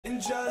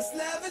just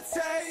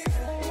levitate.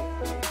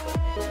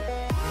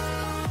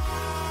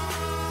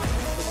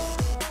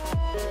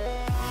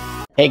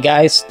 Hey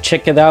guys,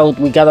 check it out.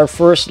 We got our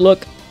first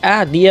look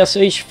at the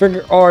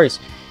S.H.Figuarts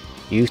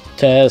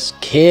Eustass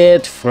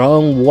kid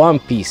from One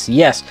Piece.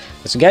 Yes,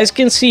 as you guys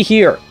can see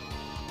here,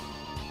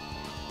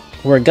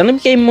 we're gonna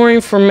get more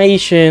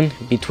information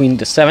between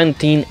the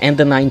 17th and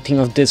the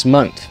 19th of this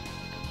month.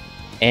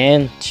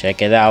 And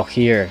check it out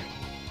here.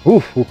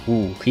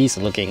 He's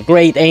looking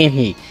great, ain't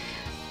he?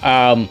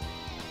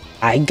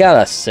 I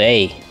gotta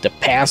say, the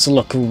pants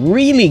look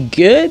really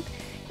good,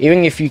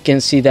 even if you can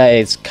see that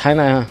it's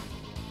kind of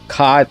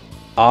cut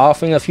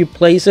off in a few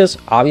places,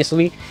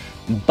 obviously,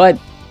 but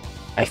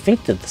I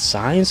think the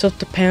designs of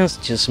the pants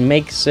just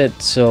makes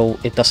it so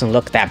it doesn't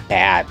look that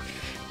bad.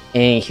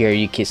 And here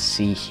you can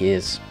see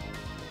his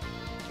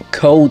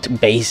coat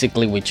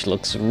basically, which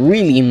looks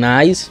really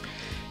nice.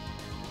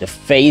 The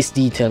face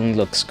detailing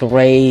looks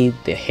great.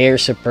 The hair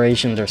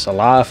separation, there's a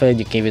lot of it.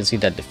 You can even see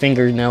that the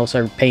fingernails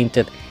are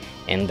painted,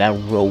 and that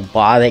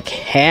robotic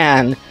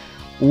hand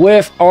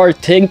with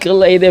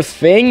articulated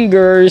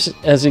fingers,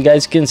 as you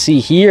guys can see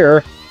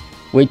here,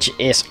 which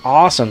is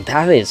awesome.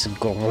 That is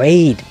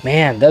great,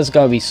 man. That's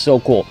gonna be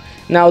so cool.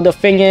 Now the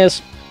thing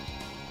is,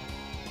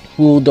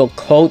 will the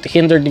coat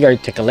hinder the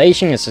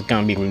articulation? Is it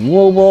gonna be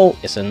removable?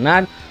 Is it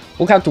not?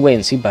 We'll have to wait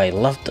and see, but I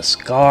love the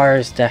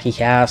scars that he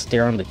has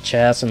there on the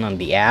chest and on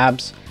the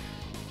abs.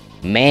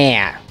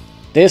 Man,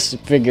 this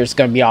figure is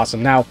gonna be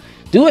awesome. Now,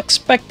 do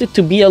expect it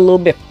to be a little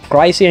bit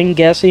pricey, I'm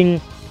guessing.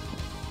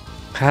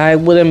 I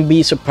wouldn't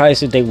be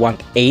surprised if they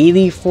want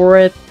 80 for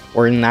it,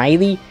 or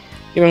 90,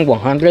 even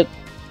 100.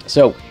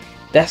 So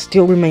that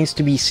still remains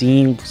to be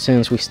seen,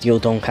 since we still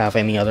don't have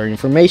any other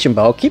information.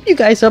 But I'll keep you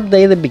guys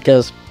updated,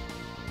 because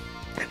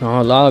I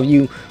know a lot of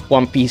you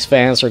One Piece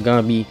fans are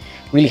gonna be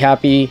really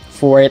happy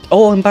for it.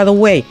 Oh, and by the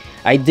way,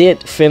 I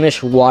did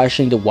finish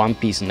watching the One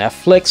Piece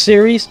Netflix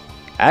series.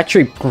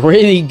 Actually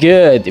pretty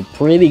good, and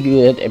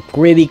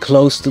pretty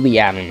close to the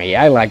anime.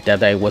 I like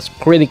that it was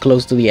pretty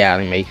close to the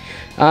anime.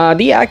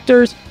 The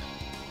actors,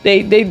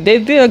 they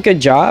did a good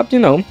job, you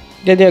know.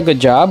 They did a good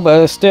job,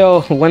 but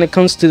still, when it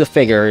comes to the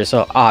figures,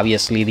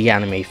 obviously the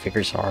anime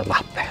figures are a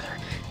lot better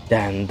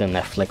than the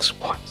Netflix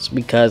ones,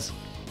 because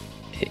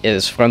it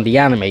is from the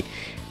anime.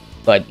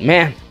 But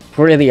man,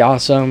 pretty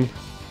awesome,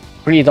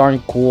 pretty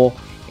darn cool.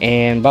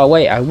 And by the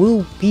way, I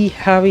will be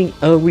having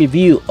a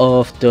review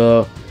of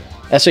the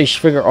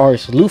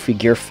S.H.Figuarts Luffy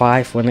Gear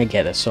 5 when I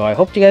get it. So I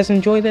hope you guys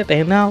enjoyed it,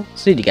 and I'll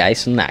see you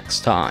guys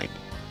next time.